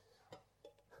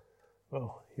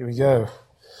Well, here we go.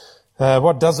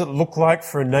 What does it look like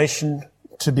for a nation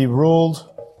to be ruled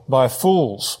by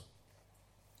fools?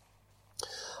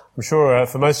 I'm sure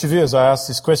for most of you, as I ask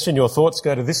this question, your thoughts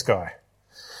go to this guy.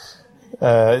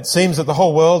 It seems that the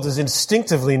whole world is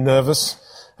instinctively nervous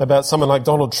about someone like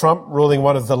Donald Trump ruling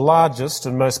one of the largest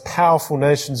and most powerful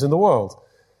nations in the world.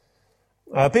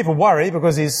 People worry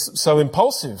because he's so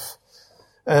impulsive,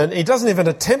 and he doesn't even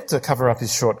attempt to cover up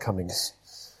his shortcomings,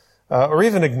 or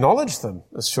even acknowledge them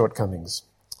as shortcomings.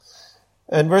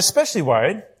 And we're especially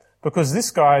worried because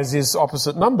this guy is his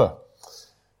opposite number.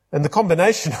 And the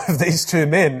combination of these two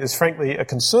men is frankly a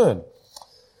concern.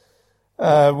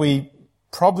 We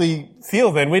probably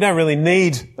feel then we don't really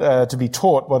need to be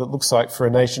taught what it looks like for a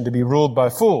nation to be ruled by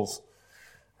fools.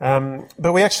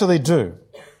 But we actually do.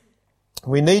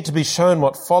 We need to be shown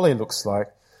what folly looks like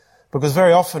because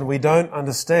very often we don't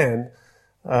understand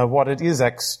what it is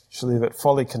actually that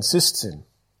folly consists in.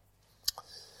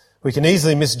 We can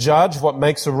easily misjudge what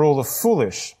makes a ruler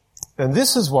foolish. And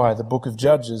this is why the book of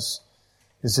Judges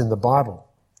is in the Bible.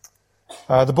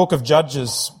 The book of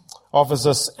Judges offers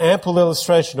us ample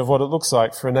illustration of what it looks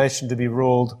like for a nation to be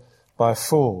ruled by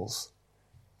fools.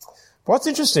 What's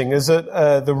interesting is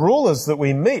that the rulers that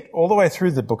we meet all the way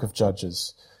through the book of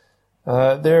Judges,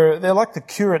 they're like the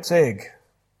curate's egg.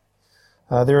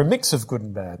 They're a mix of good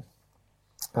and bad.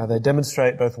 They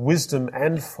demonstrate both wisdom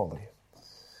and folly.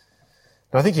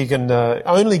 And I think you can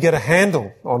only get a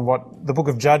handle on what the book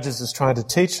of Judges is trying to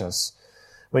teach us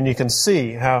when you can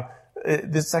see how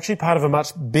it's actually part of a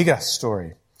much bigger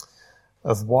story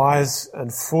of wise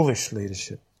and foolish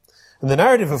leadership. And the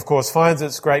narrative, of course, finds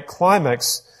its great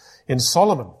climax in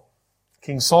Solomon.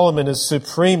 King Solomon is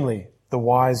supremely the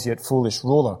wise yet foolish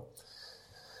ruler,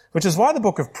 which is why the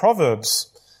book of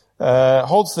Proverbs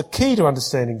holds the key to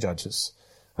understanding Judges.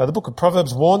 The book of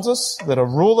Proverbs warns us that a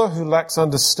ruler who lacks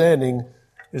understanding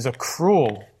is a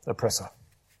cruel oppressor.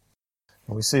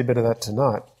 And we see a bit of that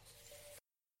tonight.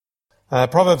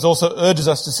 Proverbs also urges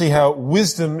us to see how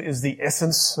wisdom is the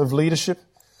essence of leadership.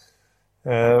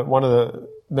 One of the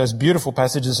most beautiful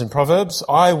passages in Proverbs,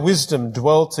 I, wisdom,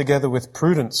 dwell together with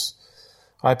prudence.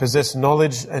 I possess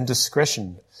knowledge and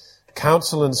discretion.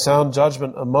 Counsel and sound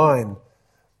judgment are mine.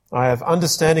 I have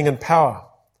understanding and power.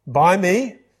 By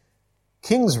me,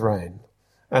 kings reign,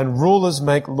 and rulers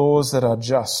make laws that are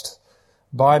just.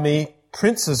 By me,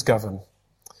 princes govern,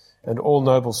 and all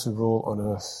nobles who rule on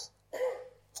earth.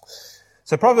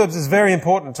 So Proverbs is very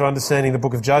important to understanding the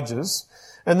book of Judges,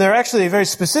 and there are actually very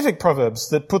specific Proverbs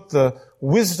that put the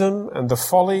wisdom and the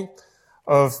folly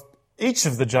of each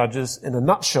of the judges in a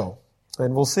nutshell.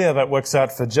 And we'll see how that works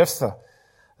out for Jephthah.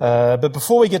 But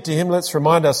before we get to him, let's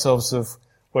remind ourselves of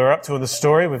where we're up to in the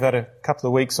story. We've had a couple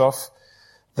of weeks off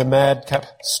the madcap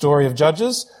story of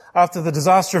Judges. After the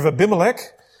disaster of Abimelech,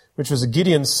 which was a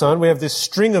Gideon's son, we have this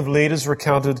string of leaders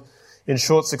recounted in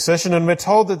short succession, and we're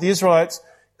told that the Israelites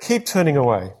keep turning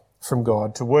away from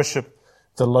God to worship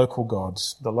the local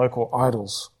gods, the local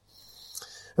idols.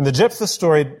 And the Jephthah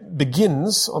story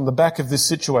begins on the back of this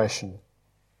situation.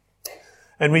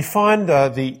 And we find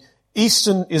the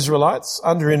eastern Israelites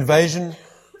under invasion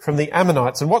from the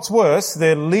Ammonites. And what's worse,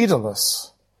 they're leaderless.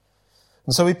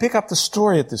 And so we pick up the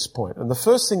story at this point. And the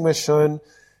first thing we're shown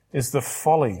is the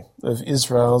folly of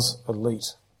Israel's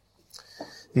elite.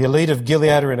 The elite of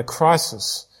Gilead are in a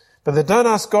crisis, but they don't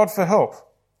ask God for help.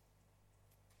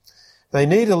 They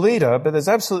need a leader, but there's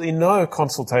absolutely no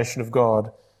consultation of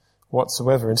God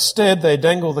whatsoever. Instead, they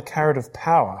dangle the carrot of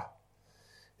power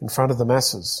in front of the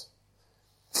masses.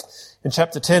 In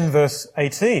chapter 10, verse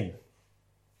 18,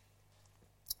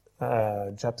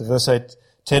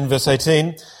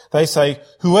 they say,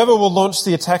 whoever will launch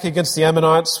the attack against the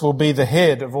Ammonites will be the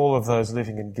head of all of those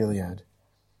living in Gilead.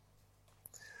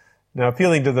 Now,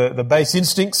 appealing to the base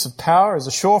instincts of power is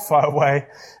a surefire way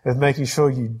of making sure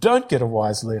you don't get a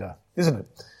wise leader, isn't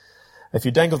it? If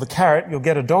you dangle the carrot, you'll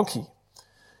get a donkey.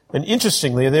 And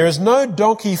interestingly, there is no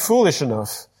donkey foolish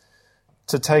enough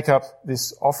to take up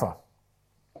this offer.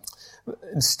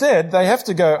 Instead, they have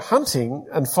to go hunting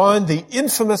and find the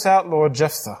infamous outlaw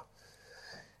Jephthah.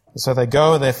 And so they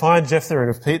go and they find Jephthah and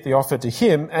repeat the offer to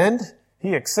him, and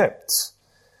he accepts.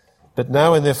 But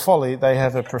now in their folly, they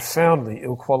have a profoundly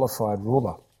ill-qualified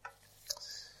ruler.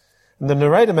 And the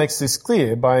narrator makes this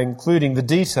clear by including the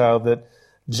detail that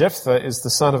Jephthah is the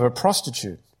son of a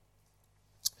prostitute.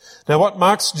 Now, what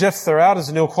marks Jephthah out as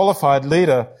an ill-qualified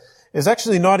leader is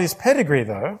actually not his pedigree,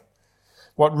 though.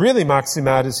 What really marks him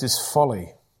out is his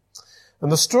folly.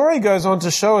 And the story goes on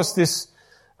to show us this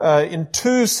in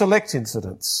two select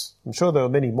incidents. I'm sure there were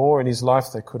many more in his life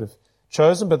they could have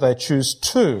chosen, but they choose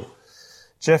two.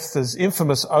 Jephthah's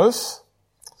infamous oath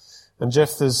and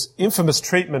Jephthah's infamous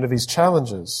treatment of his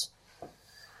challengers.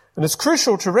 And it's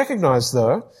crucial to recognize,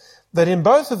 though, that in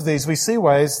both of these we see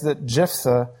ways that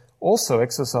Jephthah also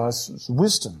exercises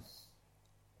wisdom.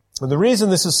 And the reason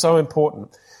this is so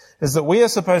important is that we are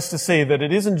supposed to see that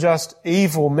it isn't just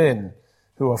evil men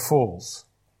who are fools.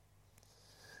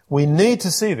 We need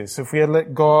to see this if we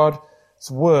let God's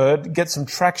word get some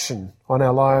traction on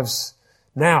our lives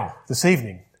now, this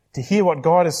evening, to hear what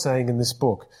God is saying in this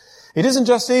book. It isn't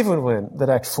just evil men that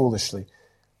act foolishly.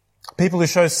 People who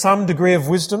show some degree of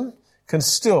wisdom can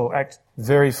still act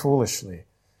very foolishly.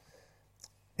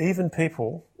 Even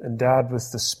people endowed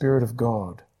with the Spirit of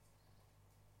God.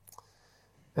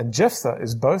 And Jephthah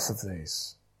is both of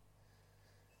these.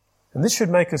 And this should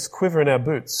make us quiver in our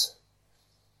boots.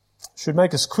 Should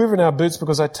make us quiver in our boots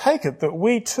because I take it that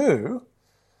we too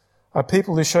are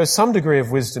people who show some degree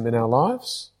of wisdom in our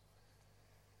lives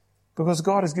because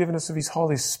God has given us of His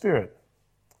Holy Spirit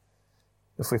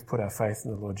if we've put our faith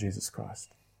in the Lord Jesus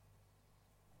Christ.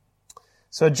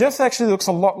 So Jephthah actually looks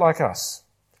a lot like us,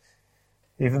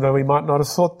 even though we might not have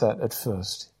thought that at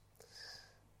first.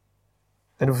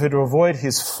 And if we're to avoid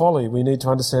his folly, we need to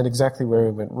understand exactly where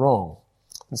he went wrong.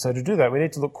 And so to do that, we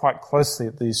need to look quite closely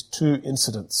at these two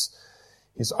incidents,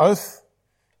 his oath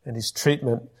and his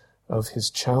treatment of his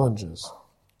challengers.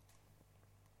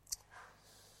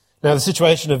 Now, the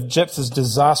situation of Jephthah's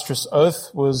disastrous oath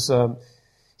was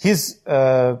his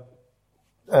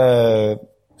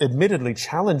admittedly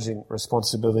challenging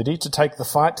responsibility to take the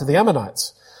fight to the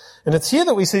Ammonites. And it's here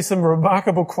that we see some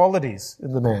remarkable qualities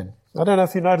in the man. I don't know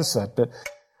if you noticed that, but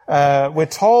we're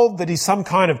told that he's some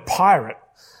kind of pirate,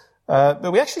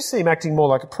 but we actually see him acting more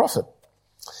like a prophet.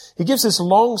 He gives this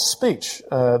long speech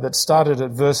that started at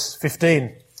verse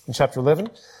 15 in chapter 11.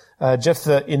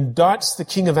 Jephthah indicts the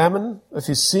king of Ammon of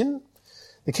his sin.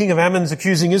 The king of Ammon's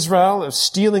accusing Israel of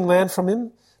stealing land from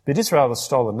him, but Israel has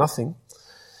stolen nothing.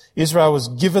 Israel was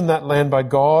given that land by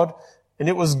God, and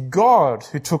it was God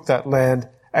who took that land,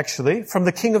 actually, from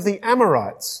the king of the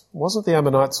Amorites. It wasn't the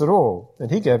Ammonites at all,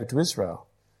 and he gave it to Israel.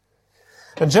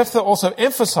 And Jephthah also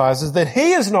emphasizes that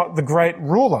he is not the great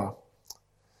ruler.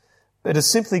 It is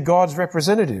simply God's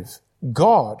representative.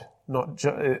 God, not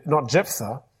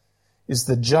Jephthah, is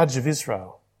the judge of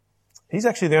Israel. He's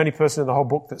actually the only person in the whole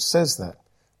book that says that.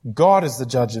 God is the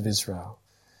judge of Israel,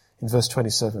 in verse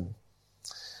 27.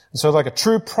 And so like a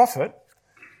true prophet,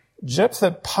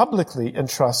 Jephthah publicly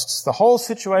entrusts the whole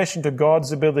situation to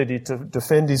God's ability to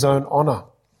defend his own honor.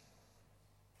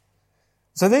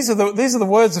 So these are the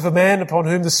words of a man upon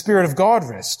whom the Spirit of God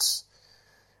rests.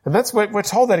 And that's what we're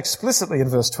told that explicitly in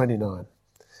verse 29.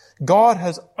 God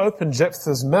has opened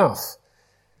Jephthah's mouth.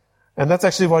 And that's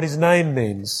actually what his name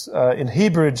means. In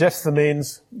Hebrew, Jephthah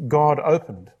means God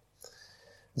opened.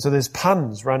 And so there's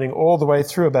puns running all the way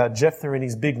through about Jephthah and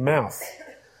his big mouth.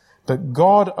 But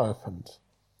God opened.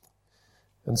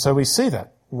 And so we see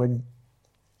that when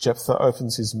Jephthah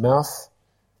opens his mouth,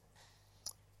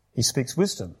 he speaks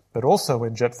wisdom. But also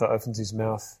when Jephthah opens his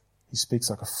mouth, he speaks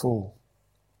like a fool.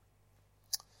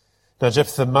 Now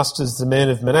Jephthah musters the men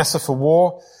of Manasseh for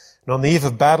war, and on the eve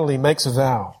of battle he makes a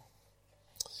vow.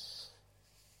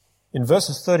 In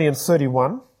verses 30 and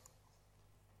 31,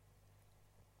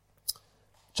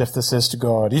 Jephthah says to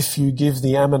God, "If you give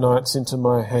the Ammonites into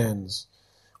my hands,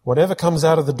 whatever comes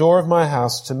out of the door of my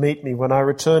house to meet me when I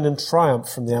return in triumph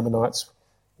from the Ammonites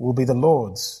will be the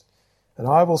Lord's, and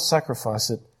I will sacrifice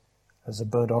it as a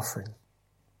burnt offering."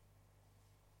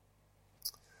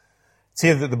 It's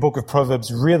here that the book of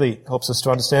Proverbs really helps us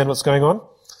to understand what's going on.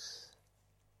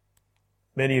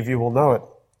 Many of you will know it.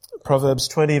 Proverbs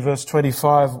 20 verse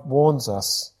 25 warns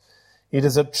us, "It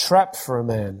is a trap for a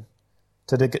man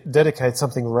to dedicate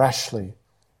something rashly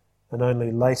and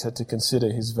only later to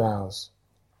consider his vows."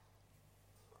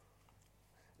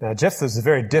 Now, Jephthah is the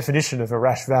very definition of a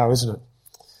rash vow, isn't it?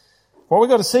 What we've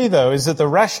got to see, though, is that the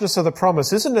rashness of the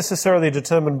promise isn't necessarily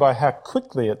determined by how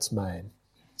quickly it's made.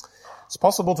 It's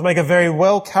possible to make a very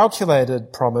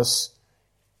well-calculated promise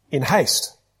in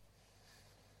haste.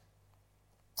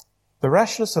 The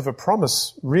rashness of a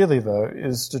promise, really, though,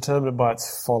 is determined by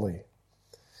its folly.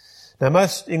 Now,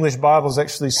 most English Bibles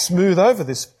actually smooth over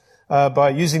this by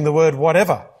using the word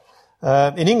whatever.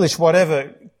 In English,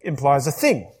 whatever implies a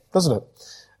thing, doesn't it?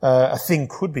 A thing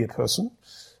could be a person,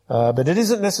 but it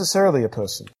isn't necessarily a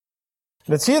person.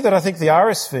 And it's here that I think the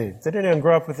RSV, did anyone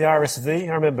grow up with the RSV?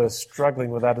 I remember struggling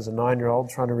with that as a 9-year-old,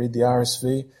 trying to read the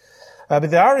RSV. But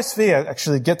the RSV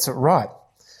actually gets it right.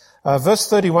 Verse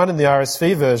 31 in the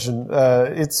RSV version,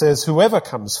 it says, "Whoever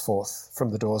comes forth from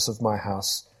the doors of my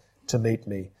house to meet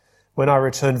me, when I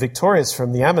return victorious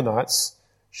from the Ammonites,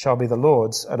 shall be the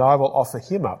Lord's, and I will offer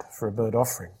him up for a burnt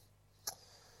offering."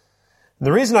 And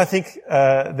the reason I think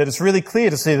that it's really clear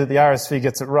to see that the RSV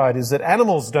gets it right is that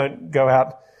animals don't go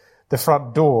out the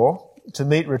front door to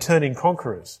meet returning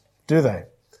conquerors, do they?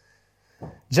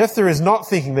 Jephthah is not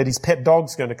thinking that his pet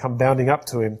dog's going to come bounding up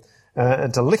to him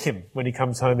and to lick him when he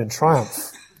comes home in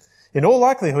triumph. In all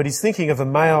likelihood, he's thinking of a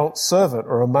male servant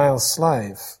or a male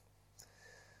slave.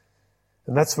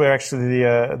 And that's where actually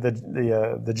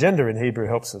the gender in Hebrew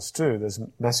helps us too. There's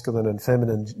masculine and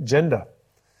feminine gender.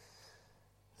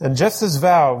 And Jephthah's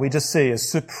vow, we just see, is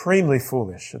supremely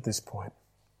foolish at this point.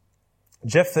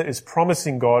 Jephthah is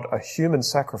promising God a human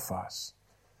sacrifice.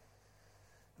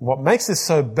 And what makes this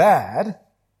so bad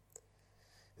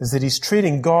is that he's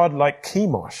treating God like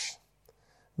Chemosh,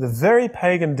 the very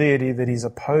pagan deity that he's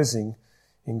opposing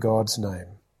in God's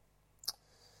name.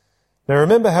 Now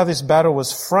remember how this battle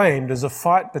was framed as a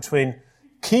fight between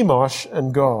Chemosh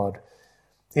and God.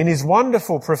 In his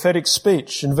wonderful prophetic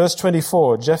speech in verse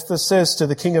 24, Jephthah says to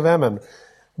the king of Ammon,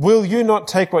 "Will you not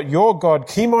take what your god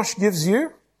Chemosh gives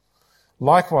you?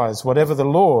 Likewise, whatever the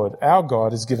Lord, our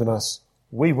God, has given us,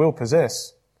 we will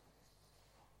possess."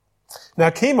 Now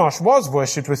Chemosh was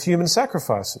worshipped with human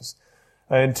sacrifices.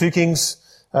 In 2 Kings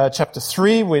chapter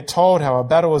 3, we're told how a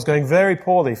battle was going very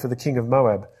poorly for the king of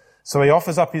Moab. So he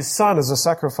offers up his son as a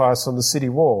sacrifice on the city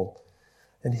wall.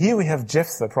 And here we have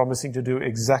Jephthah promising to do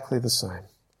exactly the same.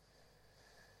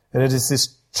 And it is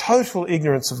this total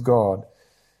ignorance of God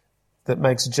that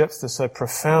makes Jephthah so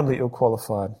profoundly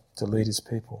ill-qualified to lead his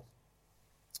people.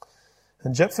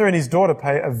 And Jephthah and his daughter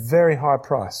pay a very high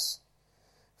price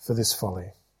for this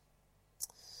folly.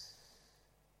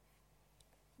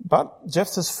 But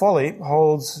Jephthah's folly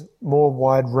holds more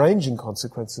wide-ranging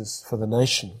consequences for the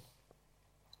nation.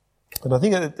 And I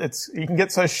think you can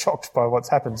get so shocked by what's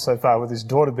happened so far with his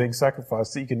daughter being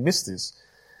sacrificed that you can miss this.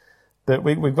 But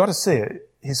we've got to see it.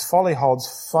 His folly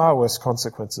holds far worse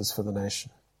consequences for the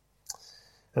nation.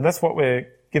 And that's what we're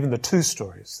given the two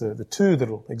stories, the two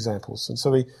little examples. And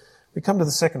so we come to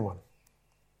the second one.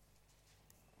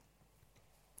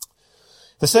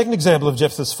 The second example of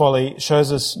Jephthah's folly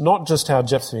shows us not just how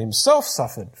Jephthah himself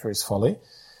suffered for his folly,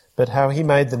 but how he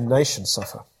made the nation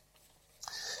suffer.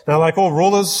 Now, like all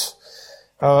rulers,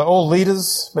 all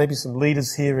leaders, maybe some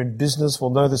leaders here in business will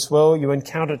know this well, you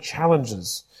encounter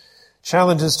challenges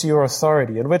to your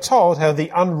authority. And we're told how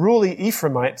the unruly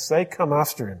Ephraimites, they come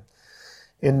after him.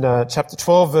 In chapter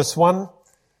 12, verse 1,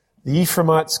 the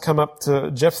Ephraimites come up to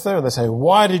Jephthah and they say,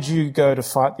 "Why did you go to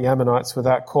fight the Ammonites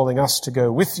without calling us to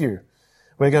go with you?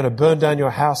 We're going to burn down your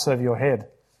house over your head."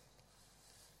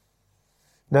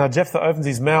 Now Jephthah opens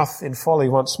his mouth in folly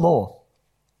once more.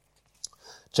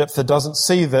 Jephthah doesn't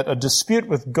see that a dispute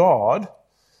with a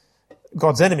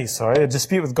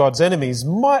dispute with God's enemies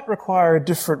might require a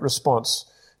different response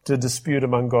to a dispute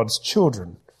among God's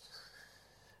children.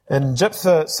 And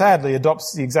Jephthah sadly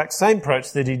adopts the exact same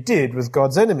approach that he did with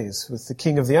God's enemies, with the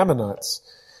king of the Ammonites.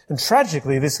 And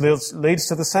tragically, this leads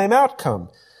to the same outcome,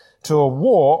 to a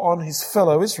war on his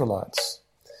fellow Israelites.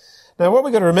 Now, what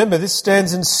we've got to remember, this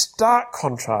stands in stark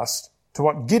contrast to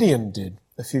what Gideon did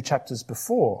a few chapters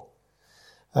before.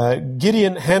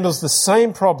 Gideon handles the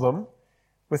same problem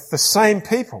with the same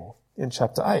people in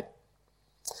chapter 8.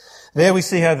 There we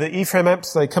see how the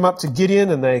Ephraimites, they come up to Gideon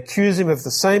and they accuse him of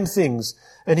the same things,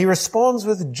 and he responds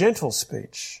with gentle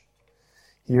speech.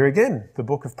 Here again, the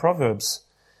book of Proverbs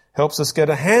helps us get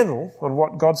a handle on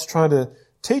what God's trying to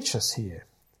teach us here.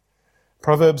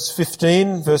 Proverbs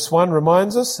 15 verse 1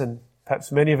 reminds us, and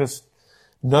perhaps many of us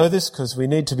know this because we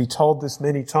need to be told this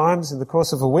many times in the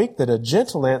course of a week, that a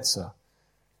gentle answer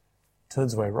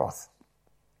turns away wrath.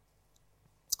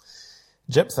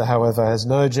 Jephthah, however, has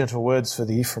no gentle words for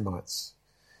the Ephraimites.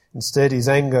 Instead, his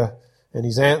anger and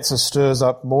his answer stirs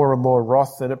up more and more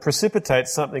wrath, and it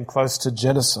precipitates something close to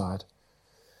genocide.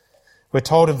 We're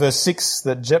told in verse 6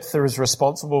 that Jephthah is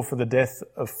responsible for the death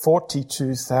of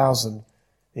 42,000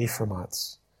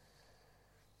 Ephraimites.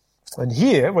 And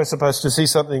here we're supposed to see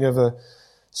something of a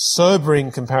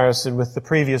sobering comparison with the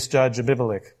previous judge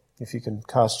Abimelech, if you can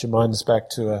cast your minds back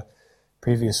to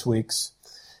previous weeks.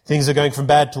 Things are going from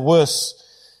bad to worse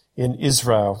in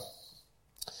Israel.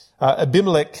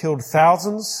 Abimelech killed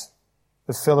thousands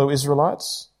of fellow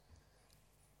Israelites.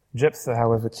 Jephthah,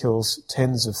 however, kills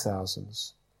tens of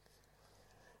thousands.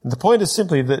 And the point is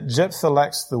simply that Jephthah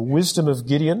lacks the wisdom of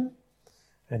Gideon,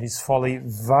 and his folly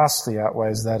vastly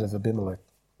outweighs that of Abimelech.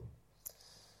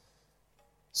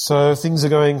 So things are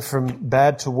going from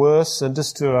bad to worse, and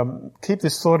just to keep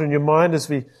this thought in your mind as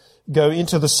we go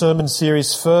into the sermon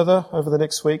series further over the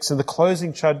next weeks, in the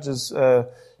closing chapters,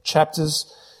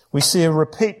 we see a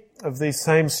repeat of these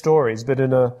same stories, but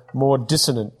in a more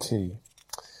dissonant key.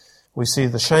 We see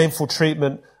the shameful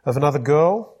treatment of another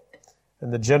girl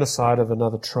and the genocide of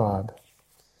another tribe.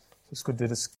 It's good to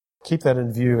just keep that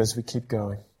in view as we keep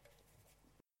going.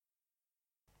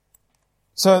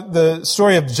 So the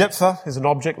story of Jephthah is an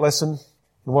object lesson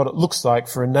in what it looks like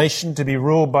for a nation to be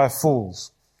ruled by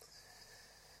fools.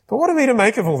 But what are we to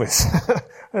make of all this? I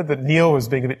heard that Neil was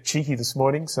being a bit cheeky this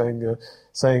morning, saying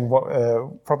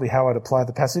what, probably how I'd apply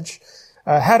the passage.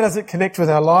 How does it connect with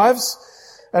our lives?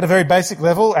 At a very basic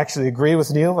level, actually agree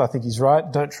with Neil. I think he's right.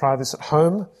 Don't try this at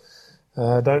home.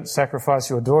 Don't sacrifice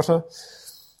your daughter.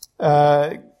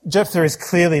 Jephthah is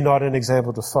clearly not an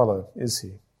example to follow, is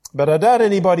he? But I doubt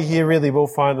anybody here really will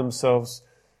find themselves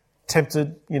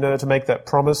tempted, to make that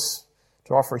promise,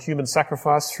 to offer a human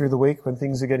sacrifice through the week when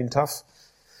things are getting tough.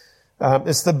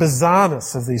 It's the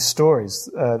bizarreness of these stories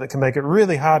that can make it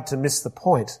really hard to miss the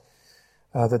point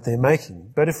that they're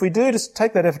making. But if we do just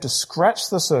take that effort to scratch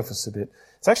the surface a bit,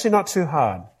 it's actually not too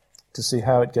hard to see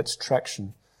how it gets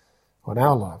traction on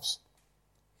our lives.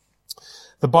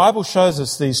 The Bible shows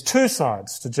us these two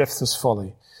sides to Jephthah's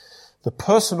folly, the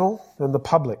personal and the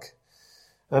public.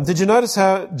 Did you notice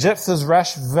how Jephthah's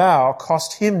rash vow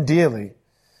cost him dearly,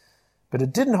 but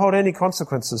it didn't hold any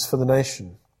consequences for the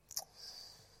nation?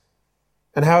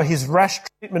 And how his rash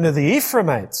treatment of the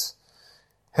Ephraimites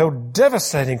held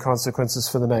devastating consequences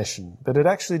for the nation, but it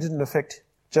actually didn't affect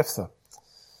Jephthah.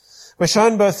 We're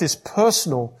shown both his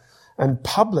personal and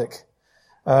public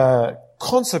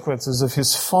consequences of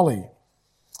his folly.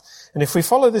 And if we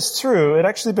follow this through, it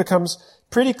actually becomes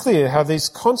pretty clear how these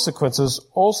consequences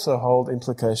also hold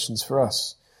implications for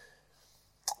us.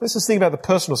 Let's just think about the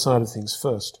personal side of things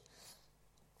first.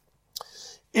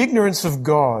 Ignorance of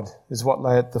God is what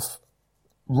lay at the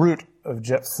root of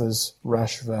Jephthah's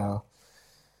rash vow.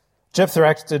 Jephthah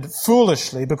acted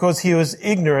foolishly because he was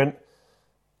ignorant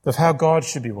of how God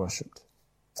should be worshipped.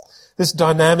 This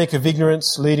dynamic of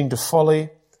ignorance leading to folly,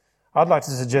 I'd like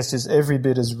to suggest, is every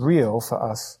bit as real for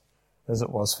us as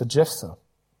it was for Jephthah.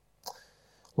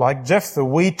 Like Jephthah,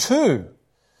 we too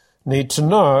need to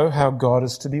know how God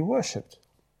is to be worshipped.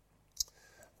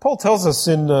 Paul tells us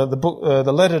in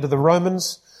the letter to the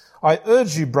Romans, I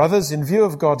urge you, brothers, in view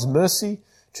of God's mercy,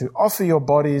 to offer your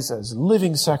bodies as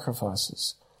living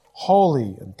sacrifices,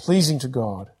 holy and pleasing to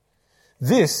God.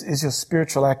 This is your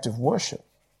spiritual act of worship.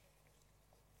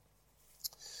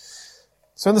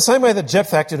 So in the same way that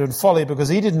Jephthah acted in folly because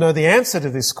he didn't know the answer to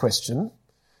this question,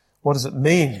 what does it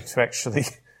mean to actually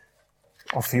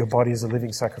offer your body as a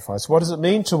living sacrifice? What does it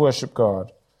mean to worship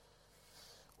God?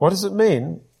 What does it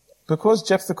mean? Because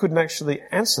Jephthah couldn't actually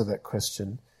answer that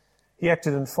question, he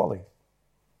acted in folly.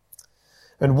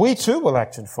 And we too will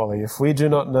act in folly if we do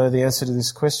not know the answer to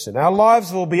this question. Our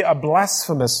lives will be a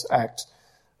blasphemous act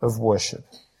of worship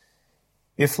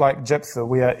if, like Jephthah,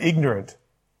 we are ignorant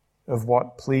of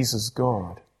what pleases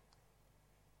God.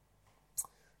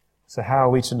 So how are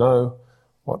we to know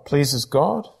what pleases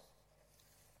God?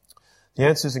 The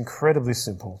answer is incredibly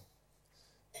simple.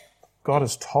 God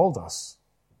has told us.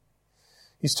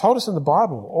 He's told us in the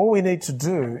Bible. All we need to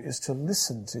do is to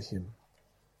listen to him.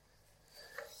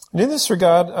 And in this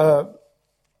regard,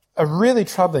 a really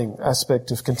troubling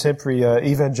aspect of contemporary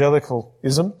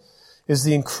evangelicalism is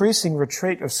the increasing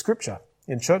retreat of Scripture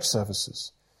in church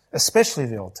services, especially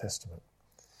the Old Testament.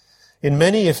 In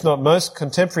many, if not most,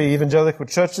 contemporary evangelical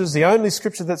churches, the only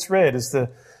Scripture that's read is the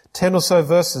 10 or so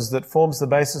verses that forms the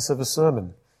basis of a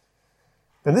sermon.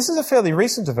 And this is a fairly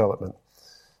recent development.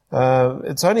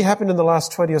 It's only happened in the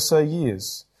last 20 or so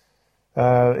years.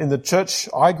 In the church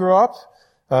I grew up,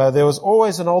 there was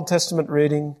always an Old Testament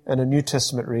reading and a New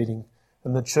Testament reading,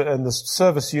 and the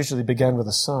service usually began with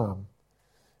a psalm.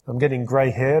 I'm getting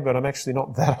grey hair, but I'm actually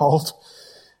not that old.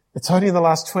 It's only in the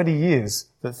last 20 years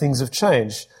that things have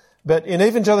changed. But in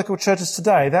evangelical churches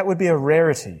today, that would be a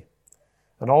rarity.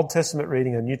 An Old Testament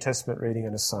reading, a New Testament reading,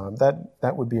 and a psalm.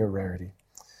 That would be a rarity.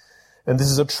 And this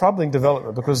is a troubling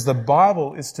development because the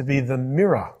Bible is to be the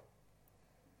mirror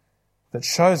that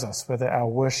shows us whether our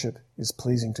worship is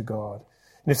pleasing to God.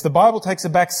 And if the Bible takes a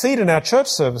back seat in our church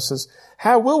services,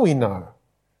 how will we know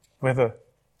whether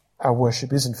our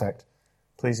worship is in fact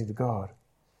pleasing to God?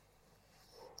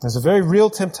 There's a very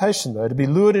real temptation, though, to be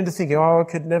lured into thinking, it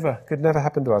could never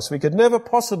happen to us. We could never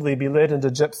possibly be led into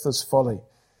Jephthah's folly.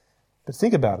 But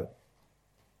think about it.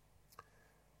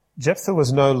 Jephthah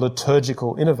was no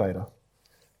liturgical innovator.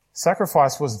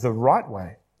 Sacrifice was the right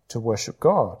way to worship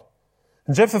God.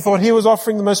 And Jephthah thought he was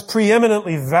offering the most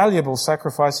preeminently valuable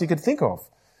sacrifice he could think of.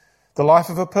 The life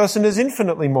of a person is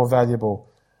infinitely more valuable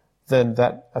than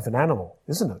that of an animal,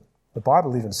 isn't it? The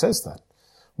Bible even says that.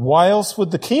 Why else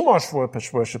would the Chemosh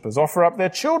worshippers offer up their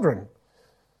children?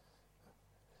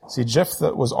 See,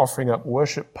 Jephthah was offering up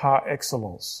worship par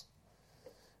excellence.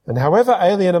 And however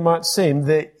alien it might seem,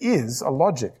 there is a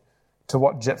logic to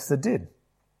what Jephthah did.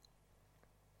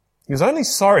 He was only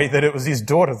sorry that it was his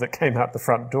daughter that came out the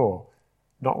front door,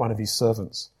 not one of his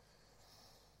servants.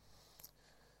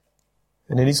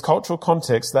 And in his cultural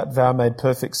context, that vow made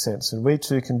perfect sense, and we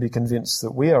too can be convinced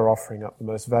that we are offering up the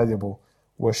most valuable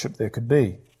worship there could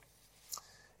be.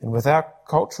 And with our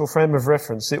cultural frame of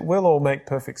reference, it will all make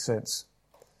perfect sense.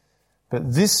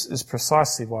 But this is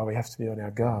precisely why we have to be on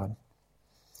our guard.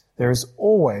 There is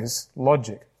always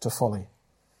logic to folly.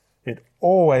 It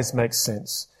always makes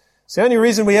sense. It's the only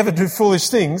reason we ever do foolish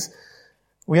things.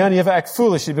 We only ever act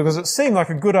foolishly because it seemed like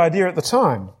a good idea at the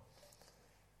time.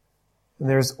 And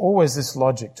there is always this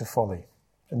logic to folly.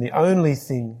 And the only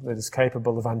thing that is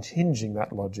capable of unhinging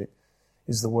that logic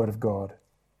is the Word of God.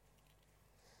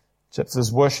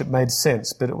 Jephthah's worship made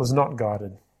sense, but it was not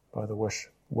guided by the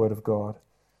Word of God.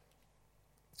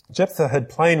 Jephthah had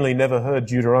plainly never heard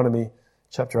Deuteronomy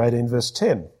chapter 18, verse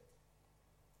 10.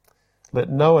 Let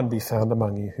no one be found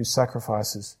among you who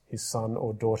sacrifices his son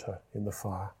or daughter in the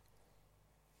fire.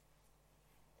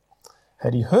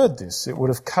 Had he heard this, it would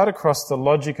have cut across the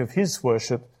logic of his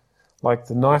worship like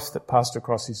the knife that passed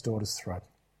across his daughter's throat.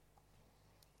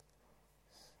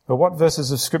 But what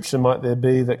verses of Scripture might there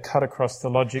be that cut across the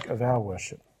logic of our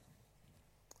worship?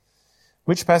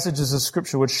 Which passages of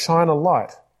Scripture would shine a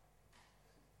light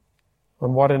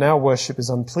on what in our worship is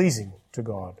unpleasing to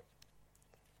God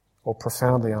or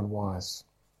profoundly unwise?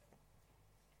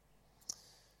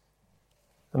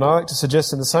 And I like to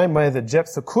suggest in the same way that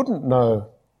Jephthah couldn't know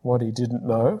what he didn't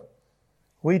know,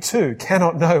 we too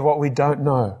cannot know what we don't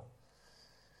know.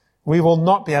 We will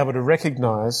not be able to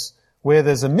recognize where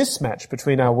there's a mismatch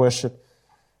between our worship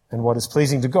and what is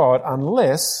pleasing to God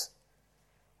unless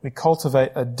we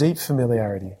cultivate a deep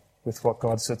familiarity with what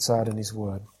God sets out in His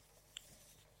Word.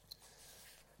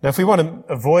 Now, if we want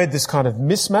to avoid this kind of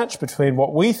mismatch between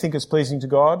what we think is pleasing to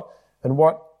God and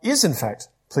what is in fact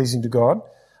pleasing to God,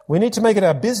 we need to make it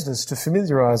our business to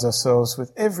familiarize ourselves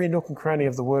with every nook and cranny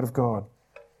of the Word of God.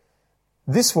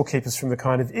 This will keep us from the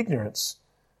kind of ignorance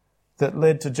that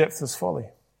led to Jephthah's folly.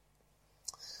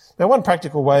 Now, one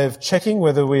practical way of checking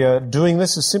whether we are doing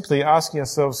this is simply asking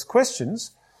ourselves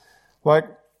questions like,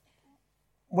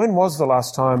 when was the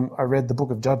last time I read the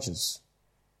book of Judges?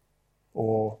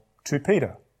 Or 2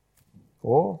 Peter?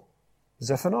 Or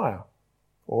Zephaniah?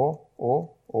 Or.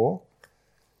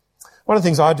 One of the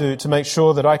things I do to make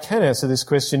sure that I can answer this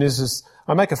question is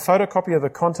I make a photocopy of the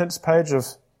contents page of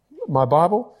my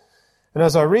Bible, and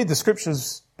as I read the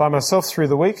Scriptures by myself through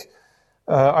the week,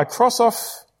 I cross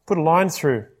off, put a line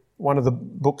through one of the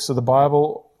books of the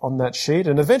Bible on that sheet,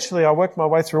 and eventually I work my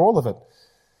way through all of it.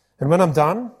 And when I'm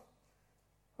done,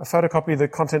 I photocopy the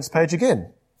contents page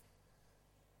again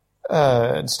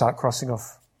and start crossing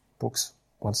off books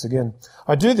once again.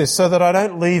 I do this so that I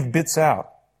don't leave bits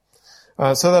out,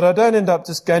 so that I don't end up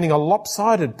just gaining a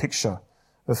lopsided picture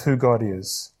of who God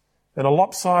is and a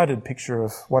lopsided picture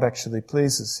of what actually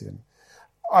pleases Him.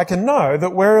 I can know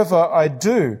that wherever I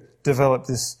do develop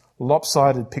this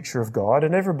lopsided picture of God,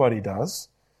 and everybody does,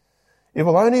 it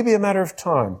will only be a matter of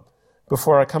time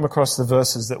before I come across the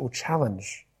verses that will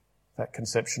challenge that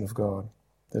conception of God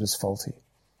that is faulty.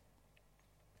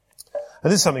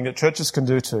 And this is something that churches can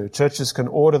do too. Churches can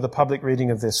order the public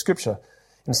reading of their Scripture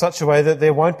in such a way that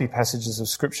there won't be passages of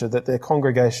Scripture that their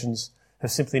congregations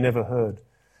have simply never heard.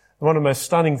 And one of the most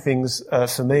stunning things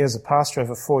for me as a pastor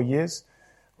over 4 years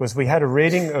was we had a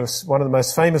reading of one of the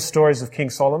most famous stories of King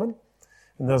Solomon,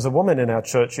 and there was a woman in our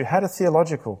church who had a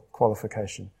theological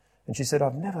qualification, and she said,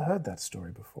 "I've never heard that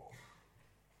story before."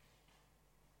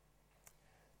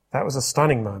 That was a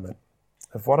stunning moment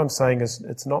of what I'm saying is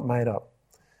it's not made up.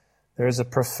 There is a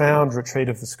profound retreat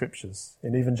of the Scriptures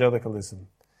in evangelicalism,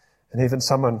 and even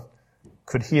someone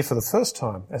could hear for the first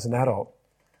time as an adult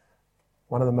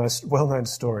one of the most well-known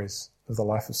stories of the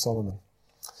life of Solomon.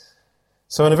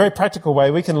 So in a very practical way,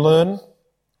 we can learn,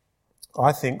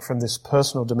 I think, from this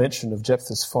personal dimension of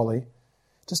Jephthah's folly,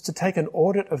 just to take an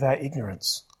audit of our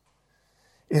ignorance.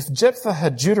 If Jephthah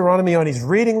had Deuteronomy on his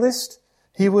reading list,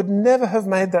 he would never have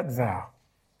made that vow.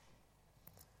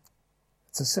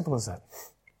 It's as simple as that.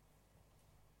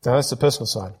 Now, that's the personal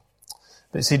side.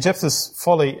 But you see, Jephthah's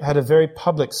folly had a very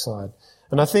public side.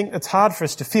 And I think it's hard for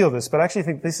us to feel this, but I actually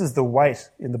think this is the weight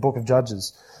in the book of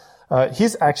Judges.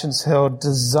 His actions held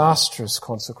disastrous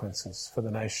consequences for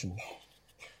the nation.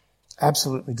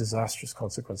 Absolutely disastrous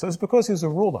consequences. It was because he was a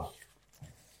ruler.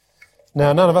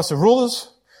 Now, none of us are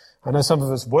rulers. I know some of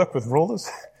us work with rulers,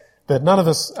 but none of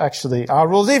us actually are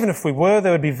rulers. Even if we were,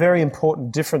 there would be very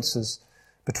important differences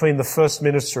between the first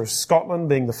minister of Scotland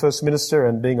being the first minister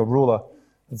and being a ruler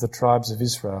of the tribes of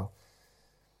Israel.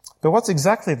 But what's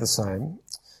exactly the same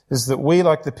is that we,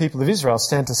 like the people of Israel,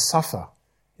 stand to suffer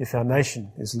if our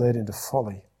nation is led into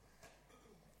folly.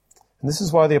 And this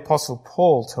is why the Apostle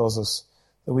Paul tells us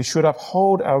that we should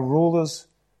uphold our rulers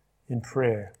in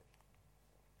prayer.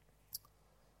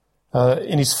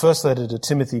 In his first letter to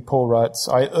Timothy, Paul writes,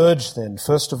 I urge then,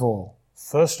 first of all,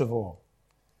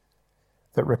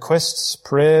 that requests,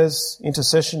 prayers,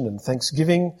 intercession and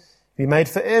thanksgiving be made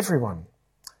for everyone,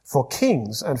 for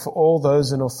kings and for all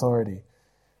those in authority,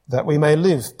 that we may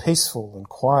live peaceful and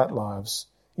quiet lives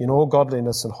in all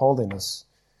godliness and holiness.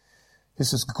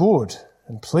 This is good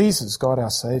and pleases God our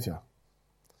Saviour,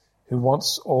 who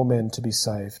wants all men to be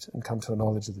saved and come to a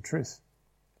knowledge of the truth.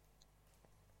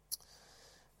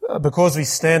 Because we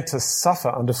stand to suffer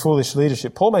under foolish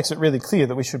leadership, Paul makes it really clear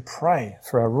that we should pray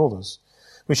for our rulers.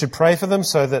 We should pray for them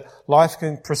so that life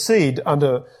can proceed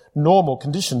under normal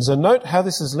conditions. And note how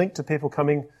this is linked to people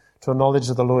coming to a knowledge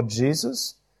of the Lord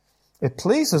Jesus. It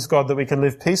pleases God that we can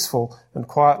live peaceful and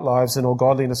quiet lives in all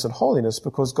godliness and holiness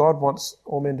because God wants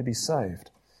all men to be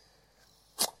saved.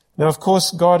 Now, of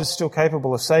course, God is still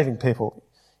capable of saving people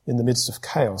in the midst of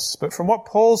chaos. But from what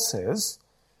Paul says,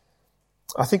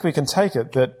 I think we can take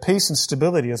it that peace and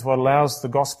stability is what allows the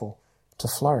gospel to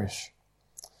flourish.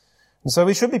 And so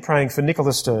we should be praying for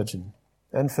Nicola Sturgeon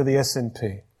and for the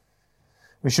SNP.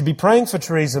 We should be praying for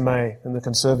Theresa May and the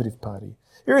Conservative Party.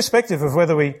 Irrespective of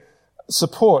whether we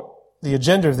support the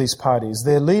agenda of these parties,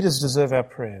 their leaders deserve our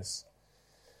prayers.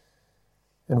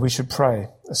 And we should pray,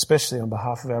 especially on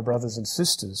behalf of our brothers and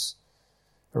sisters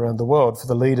around the world, for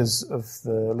the leaders of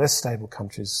the less stable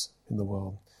countries in the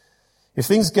world. If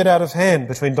things get out of hand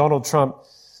between Donald Trump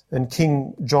and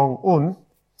Kim Jong-un,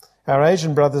 our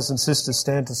Asian brothers and sisters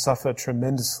stand to suffer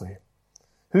tremendously.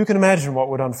 Who can imagine what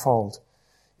would unfold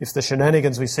if the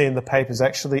shenanigans we see in the papers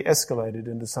actually escalated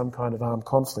into some kind of armed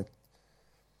conflict?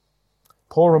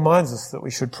 Paul reminds us that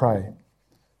we should pray,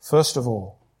 first of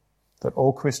all, that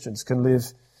all Christians can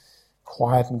live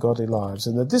quiet and godly lives,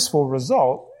 and that this will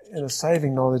result in a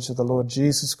saving knowledge of the Lord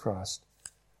Jesus Christ,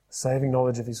 a saving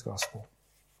knowledge of his gospel.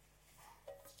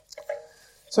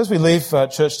 So as we leave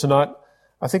church tonight,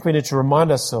 I think we need to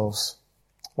remind ourselves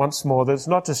once more that it's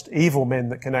not just evil men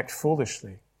that can act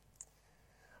foolishly.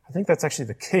 I think that's actually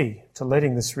the key to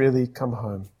letting this really come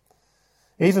home.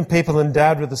 Even people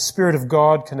endowed with the Spirit of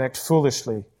God can act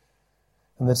foolishly.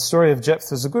 And the story of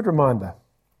Jephthah is a good reminder.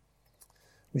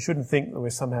 We shouldn't think that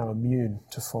we're somehow immune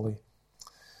to folly.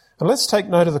 And let's take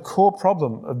note of the core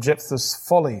problem of Jephthah's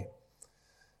folly.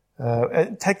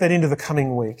 Take that into the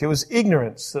coming week. It was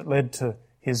ignorance that led to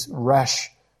his rash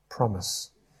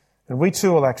promise. And we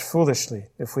too will act foolishly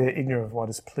if we are ignorant of what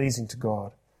is pleasing to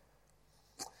God.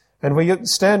 And we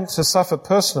stand to suffer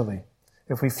personally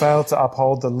if we fail to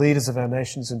uphold the leaders of our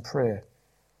nations in prayer.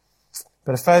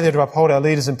 But a failure to uphold our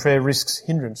leaders in prayer risks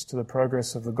hindrance to the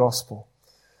progress of the gospel.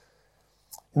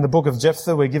 In the book of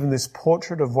Jephthah, we're given this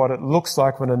portrait of what it looks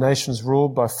like when a nation is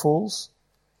ruled by fools.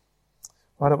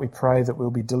 Why don't we pray that we'll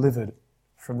be delivered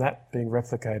from that being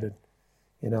replicated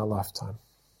in our lifetime?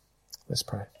 Let's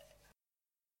pray.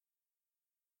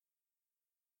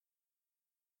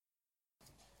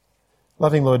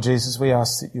 Loving Lord Jesus, we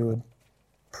ask that you would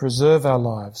preserve our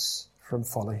lives from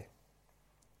folly.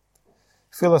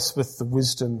 Fill us with the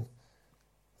wisdom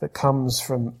that comes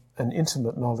from an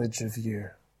intimate knowledge of you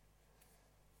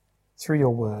through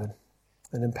your word,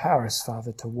 and empower us,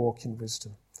 Father, to walk in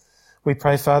wisdom. We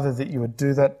pray, Father, that you would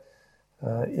do that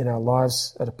in our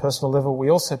lives at a personal level.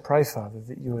 We also pray, Father,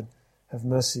 that you would have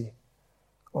mercy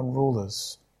on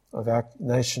rulers of our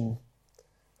nation,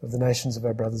 of the nations of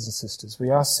our brothers and sisters.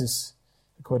 We ask this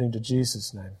according to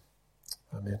Jesus' name.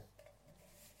 Amen.